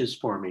stretches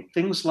for me.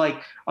 Things like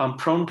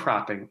prone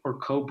propping or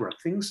cobra,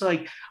 things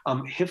like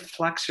hip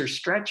flexor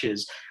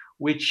stretches,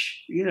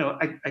 which,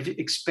 I've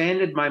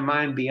expanded my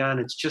mind beyond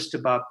it's just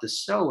about the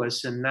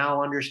psoas, and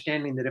now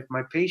understanding that if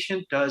my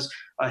patient does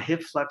a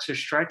hip flexor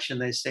stretch and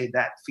they say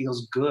that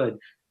feels good,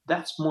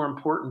 that's more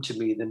important to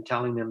me than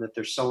telling them that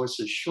their psoas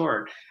is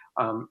short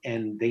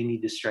and they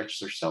need to stretch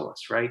their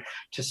psoas, right?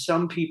 To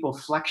some people,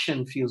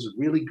 flexion feels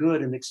really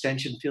good and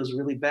extension feels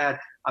really bad.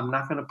 I'm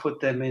not going to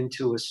put them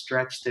into a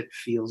stretch that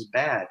feels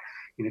bad.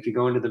 If you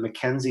go into the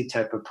McKenzie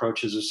type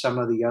approaches or some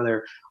of the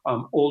other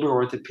older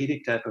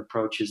orthopedic type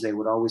approaches, they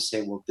would always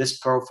say, well, this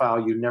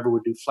profile you never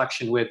would do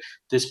flexion with,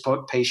 this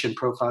patient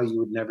profile you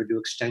would never do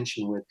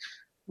extension with.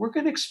 We're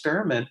going to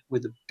experiment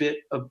with a bit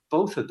of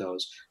both of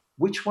those.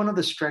 Which one of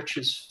the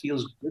stretches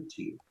feels good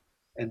to you?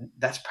 And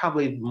that's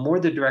probably more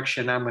the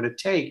direction I'm going to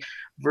take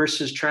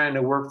versus trying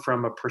to work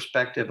from a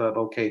perspective of,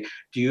 okay,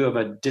 do you have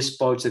a disc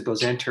bulge that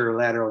goes anterior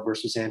lateral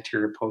versus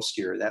anterior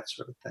posterior, that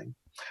sort of thing.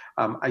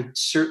 I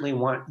certainly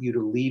want you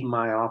to leave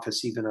my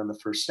office, even on the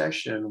first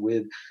session,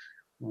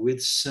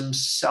 with some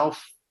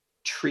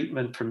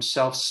self-treatment from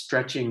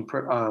self-stretching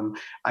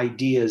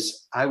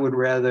ideas. I would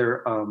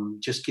rather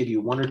just give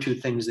you one or two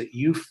things that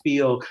you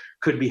feel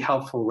could be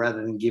helpful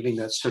rather than giving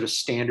that sort of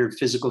standard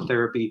physical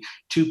therapy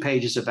 2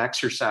 pages of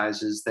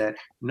exercises that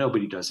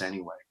nobody does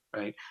anyway,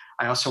 right?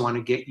 I also want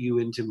to get you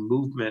into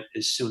movement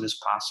as soon as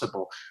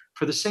possible.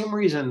 for the same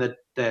reason that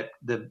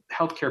the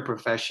healthcare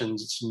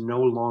professions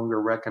no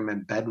longer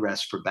recommend bed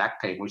rest for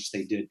back pain, which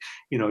they did,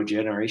 a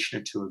generation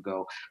or two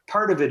ago.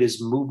 Part of it is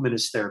movement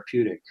is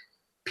therapeutic.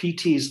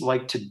 PTs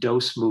like to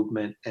dose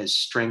movement as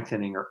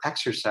strengthening or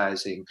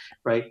exercising,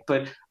 right?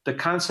 But the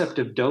concept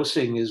of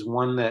dosing is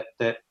one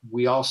that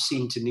we all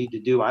seem to need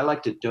to do. I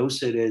like to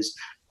dose it as,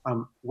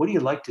 what do you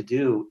like to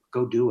do?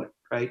 Go do it,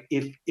 right?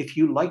 If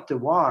you like to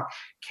walk,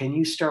 can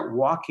you start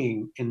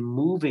walking and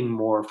moving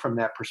more from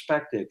that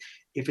perspective?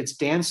 If it's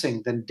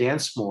dancing, then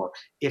dance more.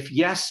 If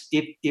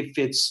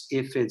it's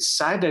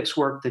Cybex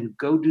work, then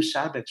go do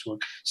Cybex work.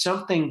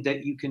 Something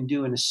that you can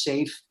do in a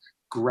safe,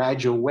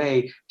 gradual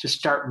way to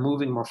start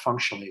moving more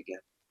functionally again.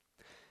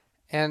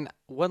 And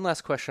one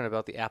last question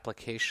about the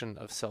application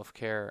of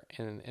self-care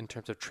in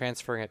terms of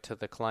transferring it to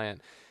the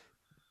client.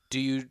 Do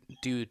you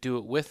do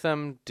it with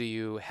them? Do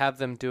you have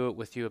them do it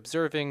with you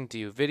observing? Do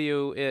you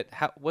video it?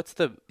 What's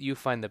you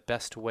find the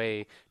best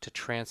way to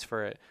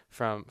transfer it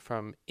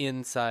from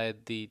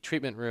inside the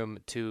treatment room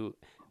to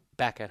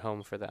back at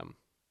home for them?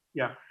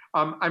 Yeah.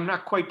 I'm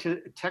not quite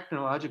to a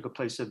technological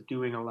place of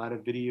doing a lot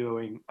of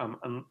videoing.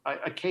 I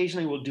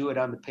occasionally will do it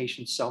on the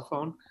patient's cell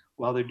phone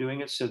while they're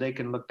doing it so they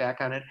can look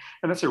back on it.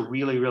 And that's a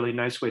really, really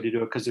nice way to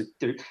do it because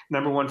they're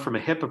number one, from a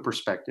HIPAA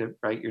perspective,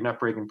 right? You're not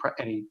breaking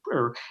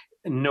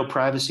no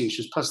privacy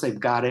issues. Plus, they've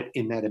got it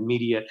in that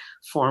immediate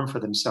form for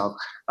themselves.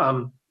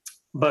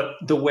 But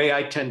the way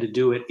I tend to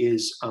do it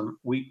is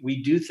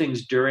we do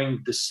things during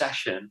the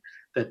session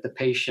that the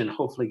patient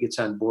hopefully gets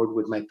on board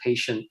with my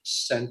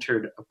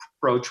patient-centered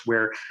approach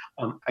where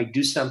I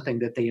do something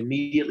that they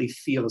immediately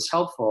feel is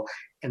helpful.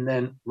 And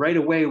then right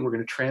away, we're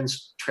going to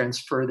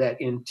transfer that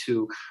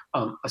into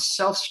a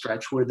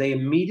self-stretch where they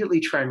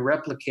immediately try and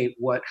replicate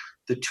what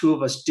the two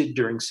of us did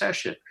during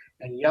session.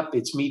 And yep,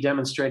 it's me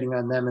demonstrating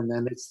on them, and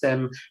then it's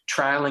them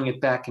trialing it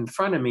back in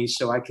front of me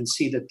so I can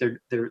see that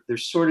they're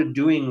sort of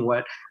doing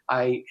what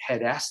I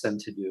had asked them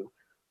to do.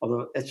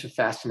 Although it's a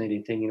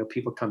fascinating thing,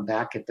 people come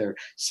back at their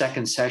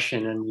second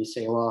session and you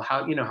say, well,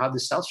 how'd the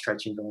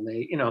self-stretching go? And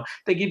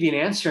they give you an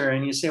answer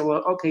and you say,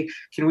 well, okay,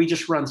 can we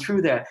just run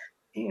through that?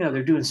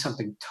 They're doing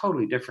something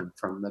totally different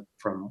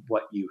from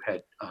what you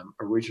had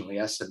originally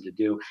asked them to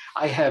do.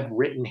 I have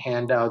written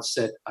handouts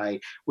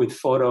with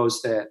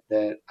photos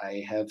that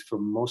I have for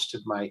most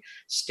of my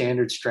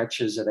standard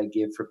stretches that I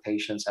give for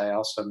patients. I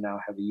also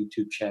now have a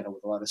YouTube channel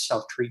with a lot of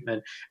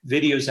self-treatment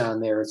videos on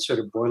there. It's sort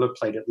of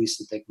boilerplate, at least,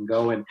 that they can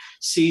go and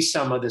see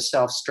some of the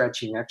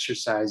self-stretching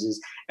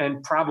exercises.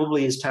 And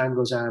probably as time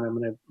goes on, I'm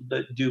going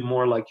to do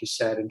more, like you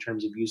said, in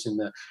terms of using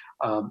the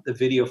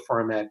video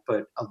format,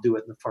 but I'll do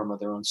it in the form of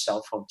their own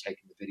cell phone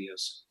taking the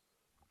videos.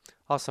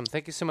 Awesome.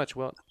 Thank you so much,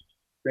 Walt.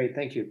 Great.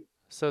 Thank you.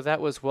 So that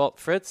was Walt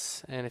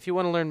Fritz. And if you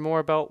want to learn more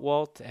about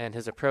Walt and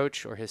his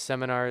approach or his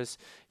seminars,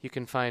 you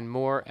can find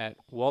more at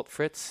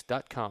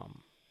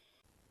waltfritz.com.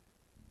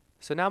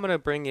 So now I'm going to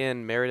bring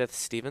in Meredith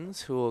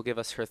Stevens, who will give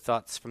us her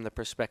thoughts from the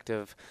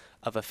perspective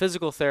of a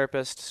physical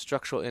therapist,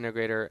 structural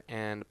integrator,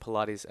 and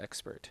Pilates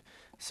expert.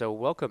 So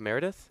welcome,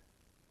 Meredith.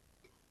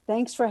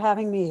 Thanks for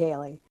having me,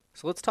 Haley.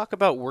 So let's talk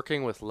about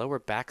working with lower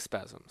back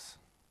spasms.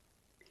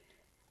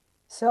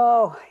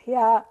 So,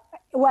 yeah,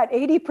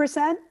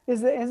 80%?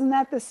 Isn't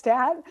that the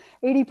stat?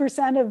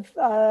 80%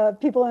 of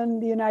people in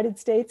the United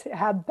States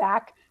have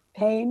back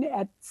pain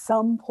at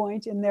some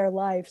point in their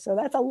life. So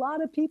that's a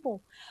lot of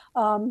people.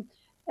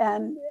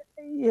 And,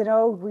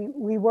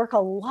 we work a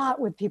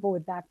lot with people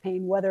with back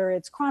pain, whether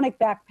it's chronic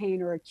back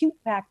pain or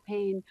acute back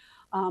pain,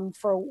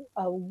 for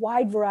a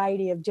wide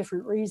variety of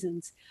different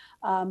reasons.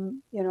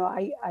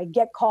 I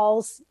get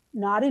calls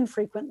not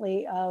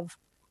infrequently of,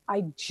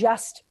 I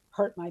just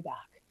hurt my back.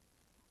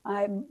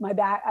 I'm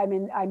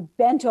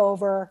bent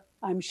over,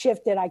 I'm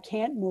shifted, I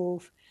can't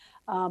move.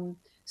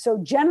 So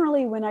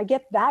generally when I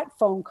get that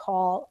phone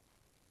call,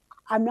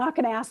 I'm not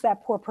going to ask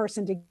that poor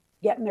person to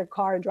get in their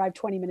car and drive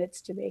 20 minutes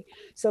to me.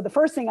 So the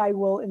first thing I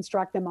will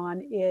instruct them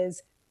on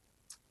is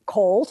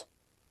cold,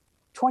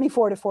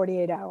 24 to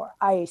 48 hour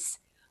ice.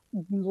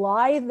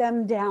 Lie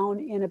them down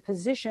in a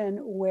position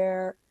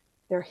where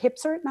their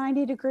hips are at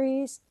 90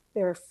 degrees,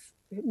 their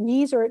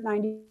knees are at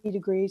 90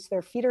 degrees,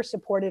 their feet are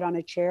supported on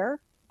a chair,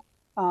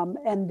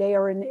 and they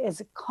are in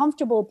as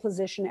comfortable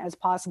position as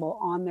possible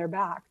on their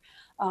back.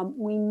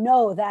 We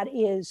know that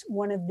is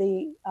one of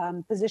the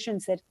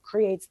positions that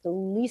creates the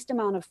least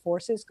amount of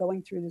forces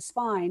going through the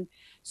spine,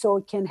 so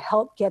it can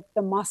help get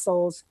the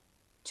muscles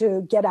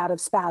to get out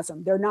of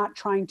spasm. They're not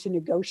trying to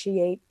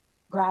negotiate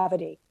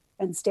gravity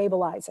and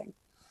stabilizing.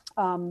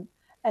 And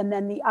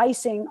then the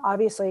icing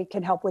obviously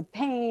can help with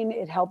pain.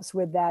 It helps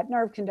with that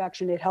nerve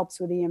conduction. It helps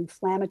with the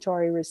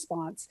inflammatory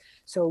response.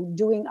 So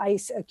doing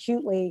ice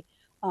acutely,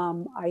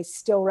 I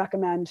still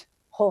recommend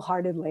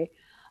wholeheartedly.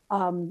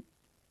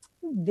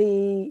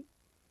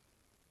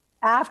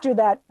 After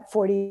that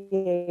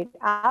 48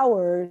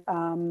 hours,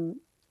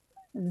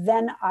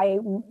 then I,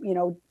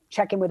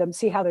 check in with them,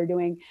 see how they're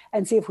doing,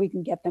 and see if we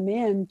can get them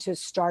in to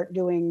start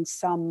doing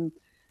some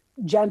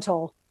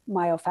gentle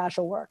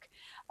myofascial work.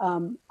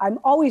 I'm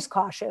always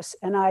cautious.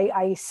 And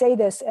I say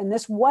this, and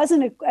this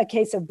wasn't a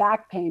case of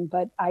back pain,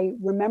 but I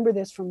remember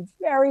this from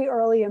very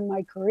early in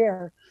my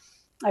career.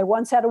 I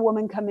once had a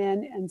woman come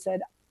in and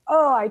said,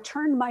 oh, I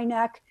turned my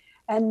neck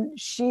and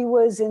she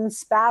was in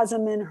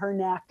spasm in her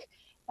neck.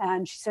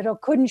 And she said, oh,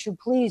 couldn't you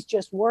please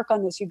just work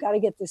on this? You got to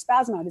get the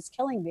spasm out. It's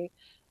killing me.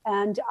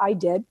 And I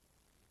did.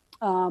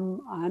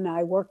 And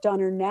I worked on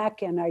her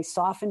neck and I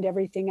softened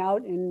everything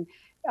out. And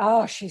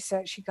oh, she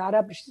said, she got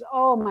up and she said,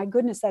 oh my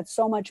goodness, that's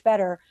so much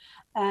better.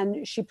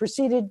 And she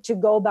proceeded to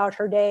go about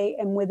her day.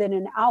 And within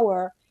an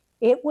hour,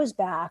 it was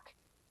back.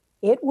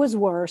 It was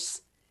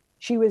worse.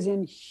 She was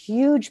in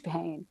huge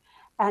pain.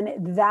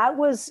 And that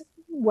was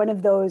one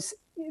of those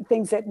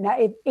things that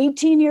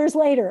 18 years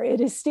later, it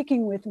is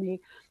sticking with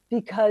me,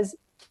 because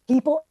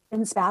people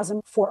in spasm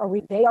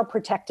they are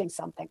protecting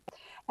something.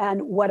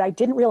 And what I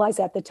didn't realize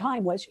at the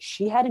time was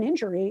she had an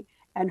injury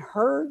and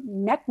her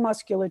neck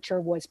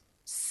musculature was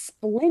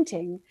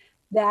splinting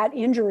that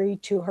injury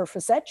to her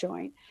facet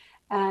joint.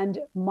 And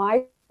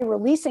my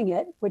releasing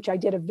it, which I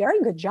did a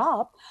very good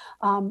job,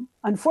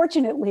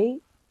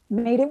 unfortunately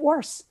made it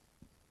worse.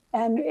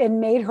 And it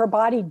made her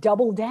body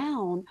double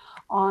down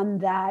on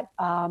that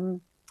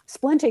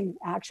splinting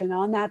action,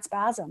 on that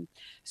spasm.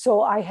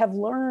 So I have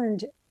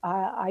learned,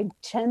 I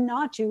tend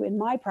not to, in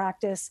my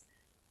practice,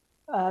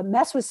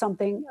 mess with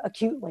something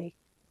acutely.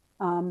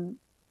 So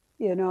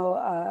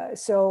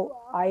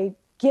I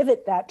give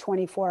it that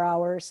 24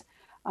 hours,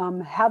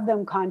 have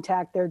them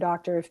contact their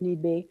doctor if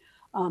need be.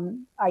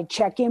 I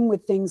check in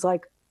with things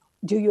like,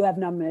 do you have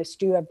numbness?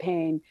 Do you have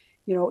pain?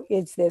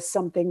 Is this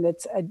something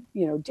that's,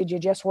 did you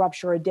just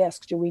rupture a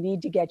disc? Do we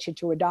need to get you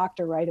to a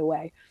doctor right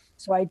away?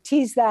 So I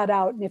tease that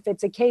out. And if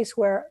it's a case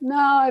where, no,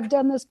 I've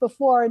done this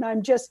before and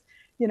I'm just,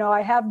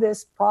 I have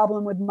this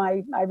problem with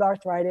I have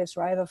arthritis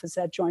or I have a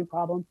facet joint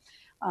problem,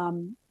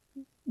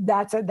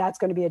 that's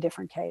going to be a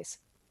different case.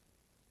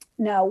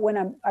 Now,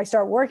 when I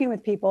start working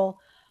with people,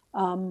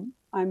 I'm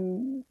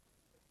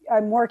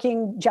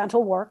working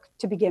gentle work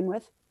to begin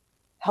with,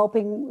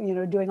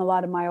 helping, doing a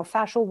lot of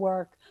myofascial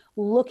work,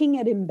 looking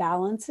at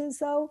imbalances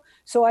though.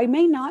 So I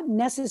may not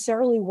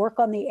necessarily work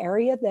on the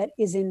area that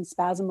is in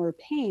spasm or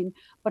pain,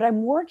 but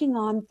I'm working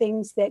on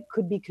things that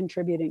could be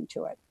contributing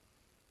to it.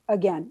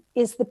 Again,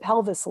 is the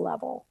pelvis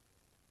level?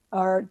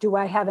 Or do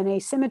I have an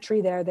asymmetry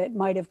there that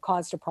might have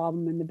caused a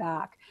problem in the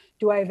back?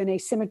 Do I have an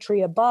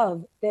asymmetry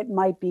above that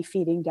might be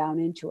feeding down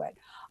into it?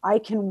 I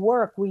can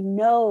work, we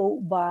know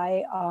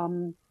by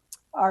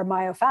our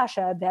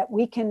myofascia that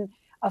we can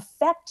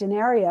affect an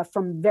area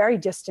from very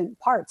distant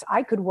parts.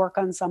 I could work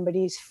on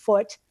somebody's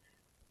foot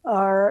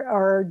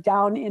or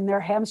down in their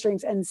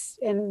hamstrings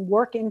and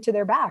work into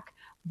their back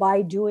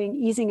by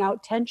easing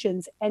out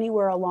tensions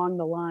anywhere along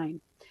the line.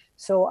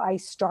 So I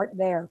start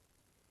there.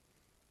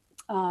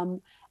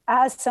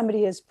 As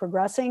somebody is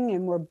progressing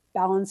and we're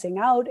balancing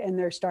out and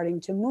they're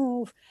starting to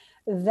move,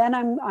 then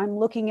I'm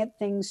looking at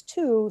things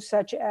too,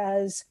 such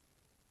as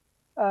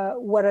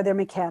what are their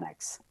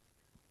mechanics?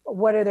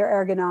 What are their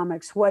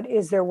ergonomics? What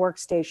is their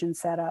workstation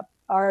setup?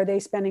 Are they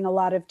spending a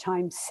lot of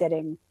time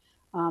sitting?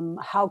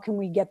 How can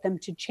we get them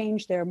to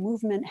change their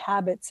movement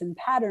habits and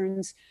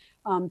patterns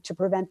to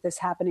prevent this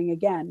happening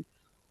again?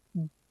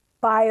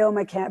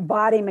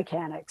 Body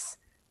mechanics.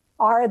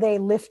 Are they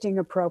lifting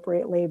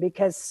appropriately?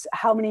 Because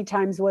how many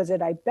times was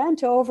it I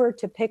bent over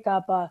to pick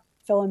up a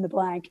fill in the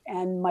blank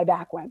and my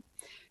back went?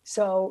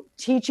 So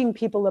teaching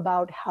people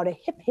about how to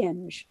hip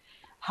hinge,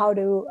 how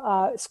to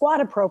squat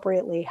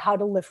appropriately, how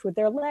to lift with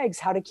their legs,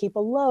 how to keep a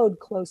load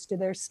close to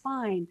their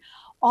spine.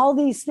 All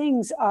these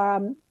things,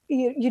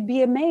 you'd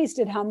be amazed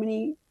at how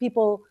many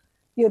people,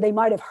 they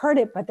might have heard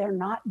it, but they're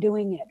not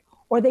doing it.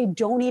 Or they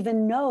don't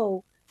even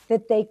know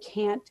that they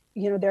can't,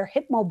 their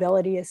hip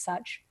mobility is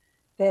such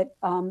that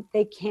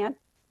they can't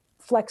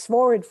flex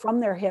forward from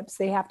their hips.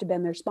 They have to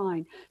bend their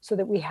spine, so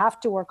that we have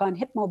to work on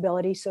hip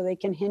mobility so they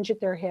can hinge at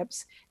their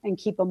hips and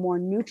keep a more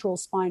neutral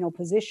spinal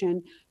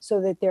position,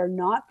 so that they're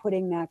not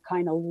putting that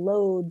kind of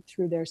load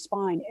through their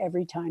spine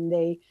every time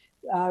they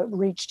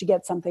reach to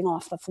get something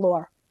off the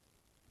floor.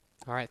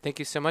 All right. Thank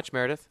you so much,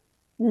 Meredith.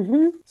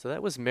 Mm-hmm. So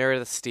that was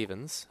Meredith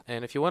Stevens.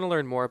 And if you want to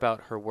learn more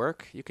about her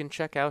work, you can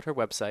check out her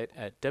website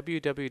at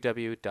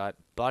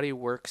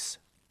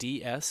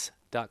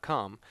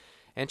www.bodyworksds.com.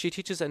 And she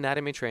teaches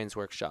Anatomy Trains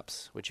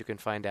workshops, which you can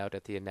find out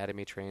at the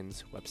Anatomy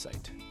Trains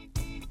website.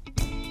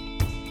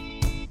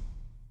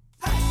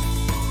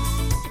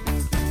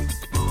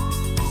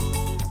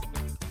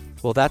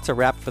 Well, that's a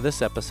wrap for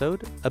this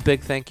episode. A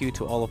big thank you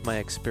to all of my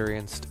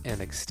experienced and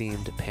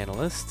esteemed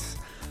panelists.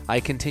 I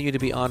continue to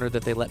be honored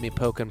that they let me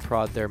poke and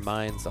prod their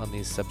minds on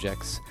these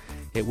subjects.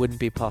 It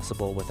wouldn't be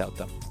possible without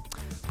them.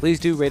 Please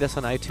do rate us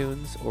on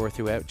iTunes or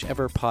through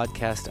whichever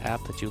podcast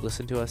app that you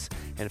listen to us,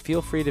 and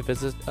feel free to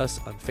visit us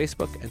on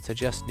Facebook and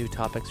suggest new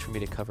topics for me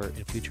to cover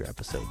in future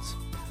episodes.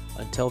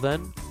 Until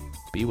then,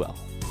 be well.